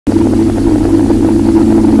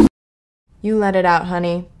You let it out,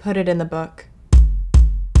 honey. Put it in the book.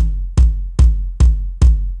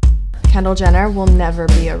 Kendall Jenner will never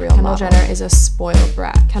be a real model. Kendall Jenner is a spoiled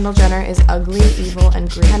brat. Kendall Jenner is ugly, evil, and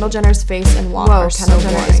greedy. Kendall Jenner's face and walk are so boring.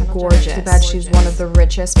 Kendall Jenner is gorgeous. Too bad she's one of the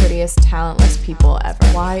richest, prettiest, talentless people ever.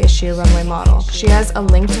 Why is she a runway model? She has a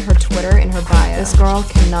link to her Twitter in her bio. This girl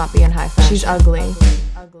cannot be in high fashion. She's ugly.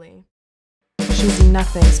 She's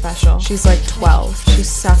nothing special. She's like 12. She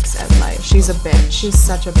sucks at life. She's a bitch. She's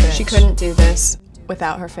such a bitch. She couldn't do this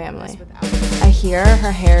without her family. I hear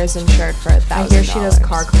her hair is insured for $1,000. I hear she does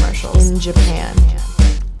car commercials in Japan.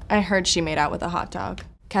 I heard she made out with a hot dog.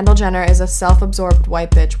 Kendall Jenner is a self-absorbed white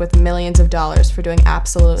bitch with millions of dollars for doing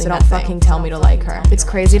absolutely nothing. So don't fucking tell me to like her. It's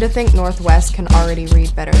crazy to think Northwest can already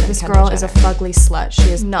read better than this girl is a fugly slut. She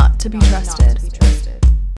is not to be trusted.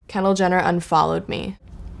 Kendall Jenner unfollowed me.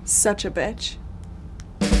 Such a bitch.